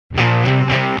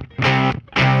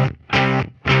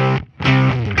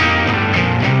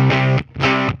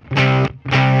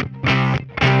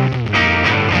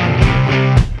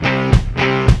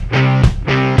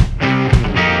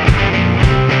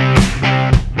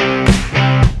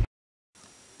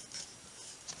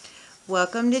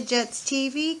Welcome to Jet's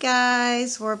TV,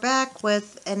 guys. We're back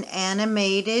with an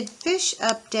animated fish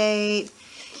update.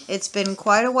 It's been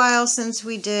quite a while since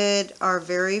we did our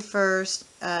very first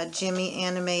Gemmy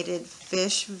animated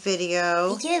fish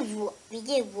video. We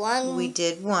did one. We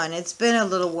did one. It's been a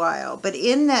little while. But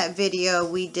in that video,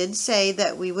 we did say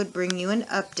that we would bring you an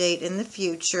update in the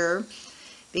future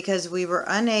because we were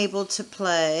unable to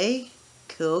play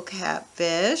Cool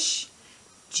Catfish,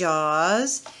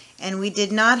 Jaws, and we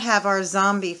did not have our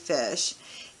zombie fish.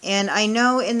 And I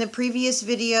know in the previous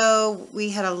video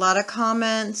we had a lot of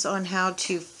comments on how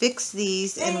to fix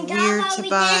these and where to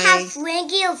buy.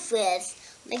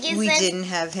 We didn't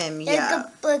have him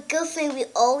yet. But good thing we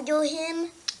ordered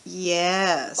him.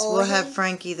 Yes, we'll have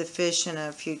Frankie the fish in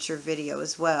a future video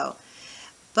as well.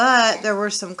 But there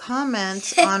were some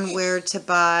comments on where to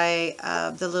buy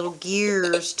the little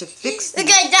gears to fix these.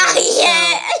 Look at that!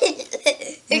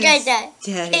 Look at that.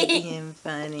 Daddy being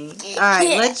funny.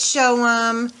 Alright, let's show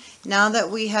them. Now that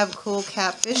we have Cool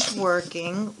Catfish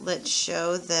working, let's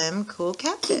show them Cool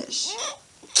Catfish.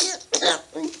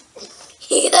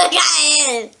 Look at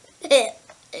him.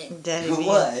 Daddy being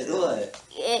What?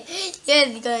 He's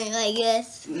going like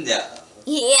this. No.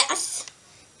 Yes.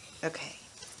 Okay.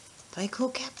 Play Cool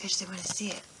Catfish. They want to see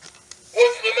it.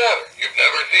 What's the matter? You've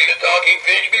never seen a talking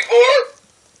fish before?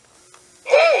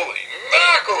 Holy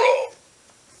mackerel!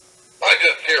 I'm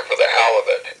just here for the hell of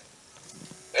it.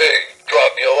 Hey,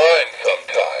 drop me a line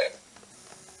sometime.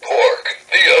 Pork,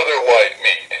 the other white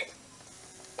meat.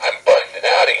 I'm busting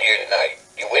out of here tonight.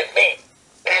 You with me?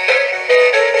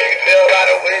 You feel that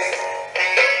away?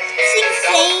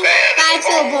 Sing back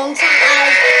to a bone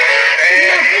time.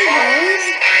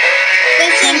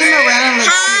 Turn him around. Let's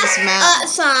see his mouth.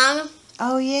 Song.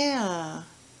 Oh, yeah.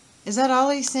 Is that all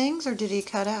he sings, or did he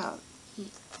cut out?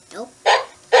 Nope.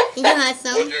 He can have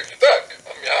some. What'd you expect?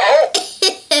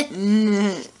 A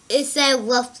meow? It said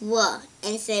woof woof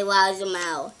and it said wow's a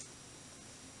mouth.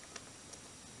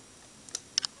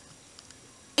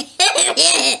 Look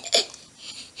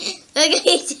at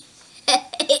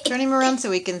it. Turn him around so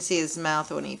we can see his mouth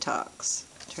when he talks.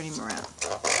 Turn him around.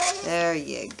 There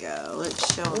you go.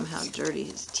 Let's show him how dirty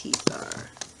his teeth are.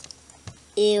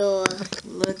 Ew.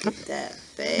 Look at that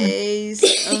face.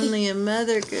 Only a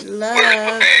mother could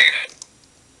love.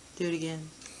 Do it again.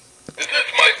 Is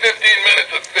this my 15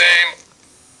 minutes of fame?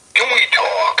 Can we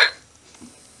talk?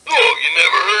 Oh, you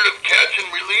never heard of catch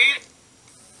and release?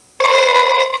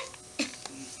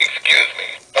 Excuse me,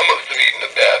 I must have eaten a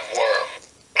bad worm.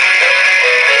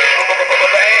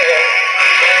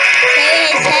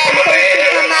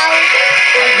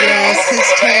 Yes, his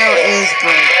tail is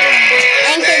broken.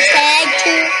 And his head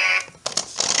too.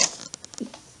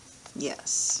 Yes.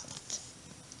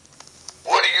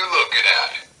 What are you looking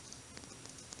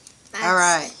at?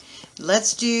 Alright.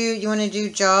 Let's do, you want to do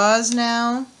Jaws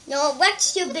now? No,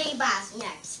 let's do Big Bass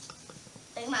next.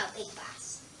 Think about Big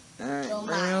Bass. Alright,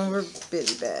 bring over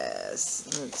Bitty Bass.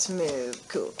 Let's move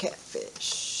Cool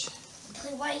Catfish.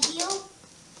 Play right here.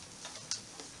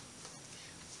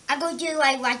 I go do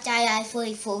like what that I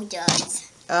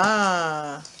does.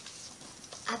 Ah.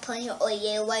 I put it on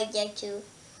you right there too.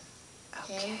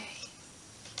 Okay.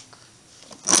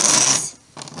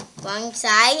 One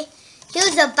side.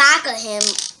 Here's the back of him.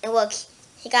 And look,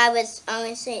 he got his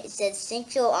it says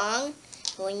Central on.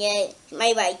 When you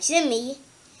made by Jimmy.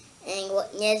 And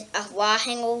look, there's a wall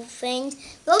hanger thing.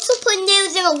 We also put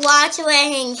nails in the wall to let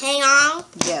him hang on.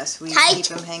 Yes, we Tight. keep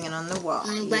him hanging on the wall.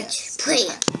 Let's play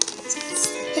it.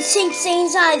 His same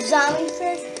size zombie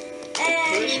fish.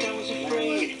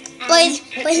 But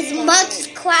his mug's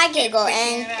cracking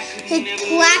and his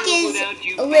crack is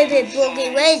a little bit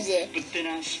broken. Where is it?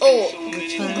 Oh,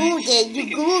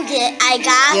 you glued it. I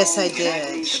got. Yes, I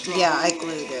did. Yeah, I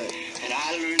glued it.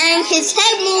 And his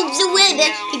head moves a little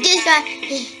bit.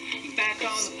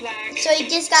 He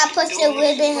just got pushed a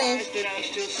little bit and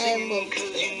head moved.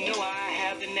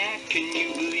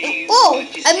 Oh,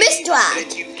 a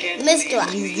misdraft.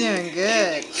 He's doing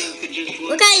good.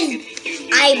 Look at his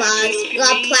eyeballs.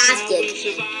 Got plastic.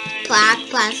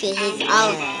 Plastic. His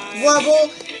wobble.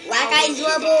 Black eyes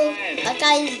wobble. Black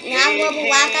eyes not wobble.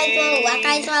 Black eyes wobble. Black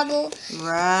eyes wobble.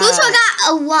 Right. We also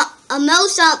got a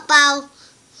mouse up bow.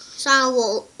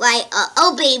 So like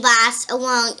a baby bass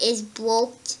along is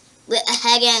broke with a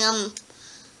head and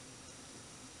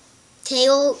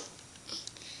tail.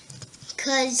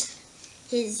 Cause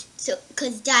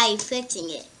because Daddy's fixing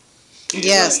it.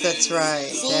 Yes, that's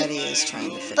right. Daddy is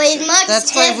trying to fix But it's it. much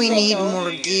That's why we need difficult.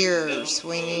 more gears.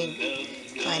 We need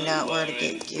to find out where to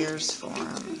get gears for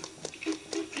him.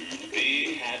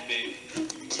 Be happy.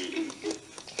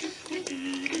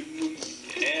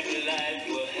 Every life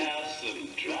will have some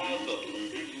trouble,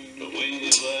 but when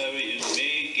you worry, you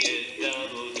make it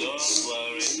double. Don't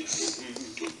worry.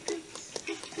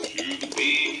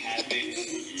 Be happy.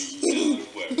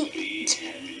 Don't worry. Be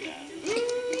happy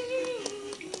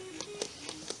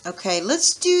now. Okay,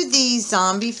 let's do the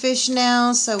zombie fish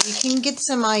now so we can get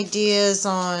some ideas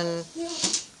on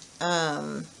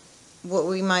what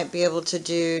we might be able to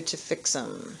do to fix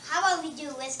them. How about we do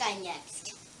this guy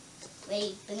next?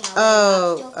 Wait,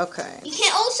 Oh, okay. You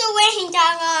can also wear him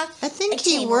down I think a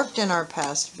he table. worked in our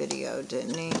past video,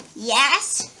 didn't he?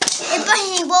 Yes. But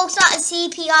he works on a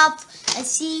CP up,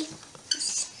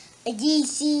 a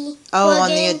DC. Oh, on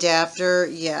the plug-in. adapter?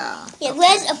 Yeah. Yeah,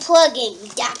 where's a plug-in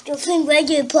adapter thing? Where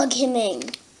do you plug him in?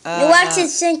 What's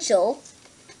essential?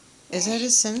 Is that a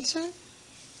sensor?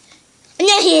 And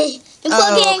then the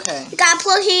plug-in, okay. you gotta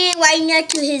plug him in right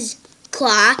next to his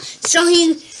claw. So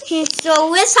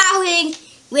so this how he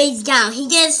weighs down. He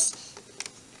just,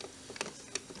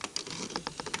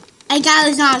 I got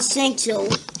his on essential.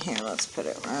 Here, let's put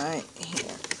it right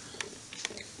here.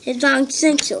 It's on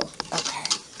essential. Okay.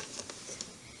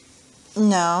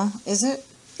 No, is it?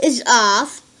 It's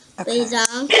off. But Okay. it's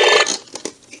on.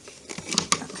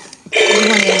 You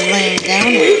want him laying down?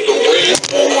 And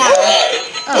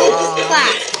Oh,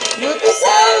 clap. whoops.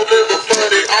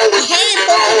 I hate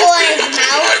Pokeball in his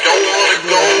mouth.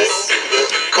 Yes.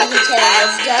 You can tell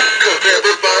us that.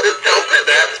 Everybody's talking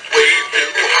that's way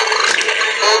too hot.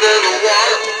 Under the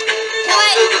water.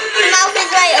 What? His mouth is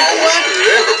right up here.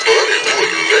 Everybody wouldn't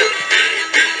let me be.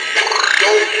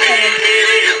 Don't feed me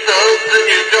to your sons and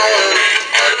your daughters.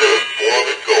 I just want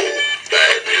to go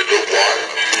back to the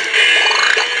water.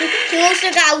 He also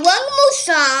got one more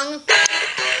song.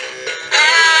 I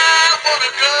want to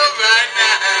go right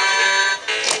now.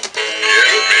 Get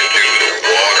me to the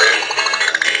water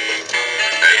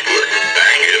and put me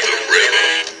back in the river.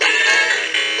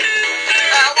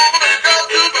 I want to go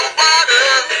to the water.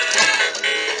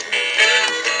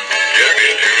 Get me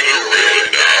to the river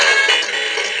now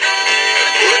and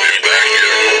put me back in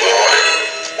the water.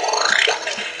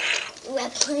 We're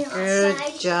putting it Good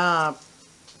outside. job.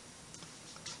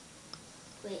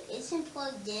 Wait, isn't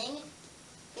plugged in?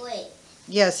 Wait.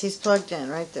 Yes, he's plugged in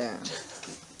right there.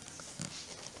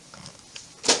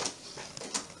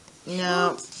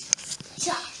 No.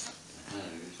 Stop.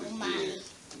 Oh my.